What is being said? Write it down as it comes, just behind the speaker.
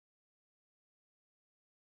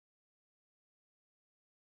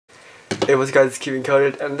Hey, what's guys, it's Keeping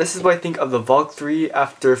Coded, and this is what I think of the Valk 3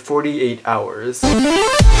 after 48 hours.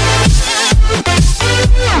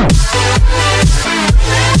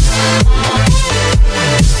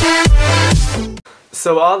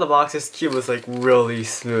 So out of the box, this cube was like really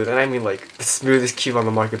smooth, and I mean like the smoothest cube on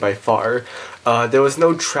the market by far. There was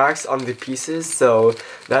no tracks on the pieces, so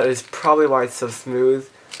that is probably why it's so smooth.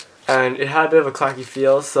 And it had a bit of a clacky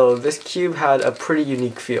feel, so this cube had a pretty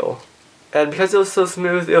unique feel. And because it was so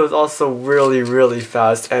smooth, it was also really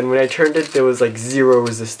fast, and when I turned it, there was like zero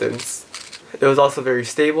resistance. It was also very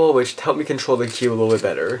stable, which helped me control the cube a little bit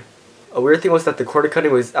better. A weird thing was that the corner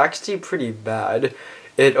cutting was actually pretty bad.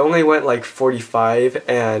 It only went like 45,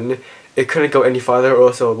 and it couldn't go any farther or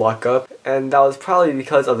else it would lock up, and that was probably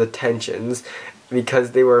because of the tensions,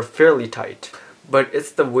 because they were fairly tight. But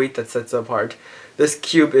it's the weight that sets it apart. This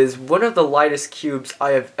cube is one of the lightest cubes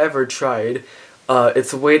I have ever tried.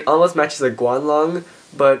 Its weight almost matches a Guanlong,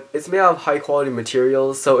 but it's made out of high quality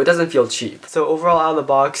materials, so it doesn't feel cheap. So overall, out of the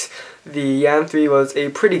box, the Yan 3 was a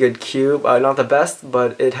pretty good cube. Not the best,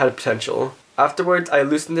 but it had potential. Afterwards, I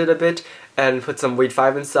loosened it a bit and put some weight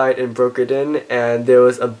 5 inside and broke it in, and there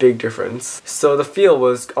was a big difference. So the feel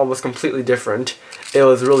was almost completely different. It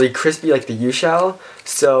was really crispy like the Yushao.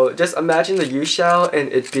 So just imagine the Yushao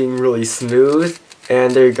and it being really smooth.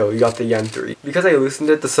 And there you go, you got the Yan 3. Because I loosened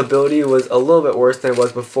it, the stability was a little bit worse than it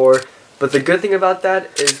was before, but the good thing about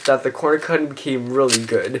that is that the corner cutting became really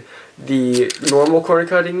good. The normal corner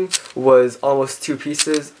cutting was almost 2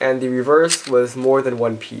 pieces, and the reverse was more than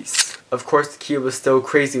 1 piece. Of course, the cube was still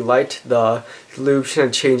crazy light. The lube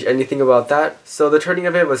shouldn't change anything about that, so the turning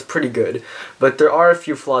of it was pretty good, but there are a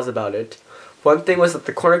few flaws about it. One thing was that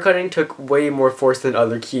the corner cutting took way more force than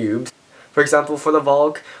other cubes. For example, for the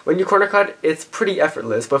Valk, when you corner cut, it's pretty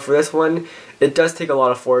effortless, but for this one, it does take a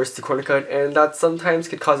lot of force to corner cut, and that sometimes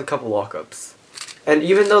could cause a couple lockups. And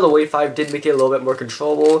even though the weight 5 did make it a little bit more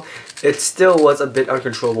controllable, it still was a bit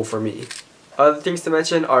uncontrollable for me. Other things to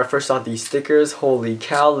mention are, first off, these stickers. Holy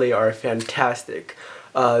cow, they are fantastic.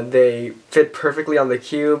 They fit perfectly on the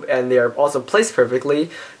cube, and they are also placed perfectly,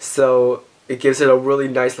 so it gives it a really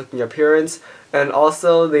nice looking appearance. And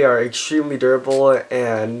also, they are extremely durable,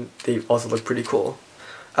 and they also look pretty cool.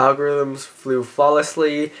 Algorithms flew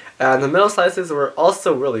flawlessly, and the middle slices were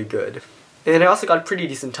also really good. And I also got pretty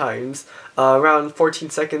decent times. Around 14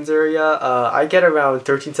 seconds area. I get around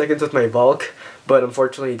 13 seconds with my Valk, but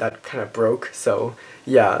unfortunately that kind of broke, so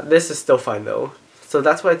yeah, this is still fine though. So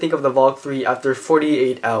that's what I think of the Valk 3 after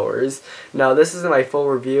 48 hours. Now this isn't my full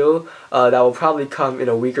review, that will probably come in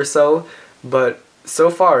a week or so, but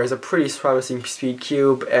so far it's a pretty promising speed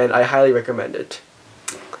cube, and I highly recommend it.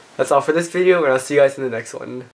 That's all for this video, and I'll see you guys in the next one.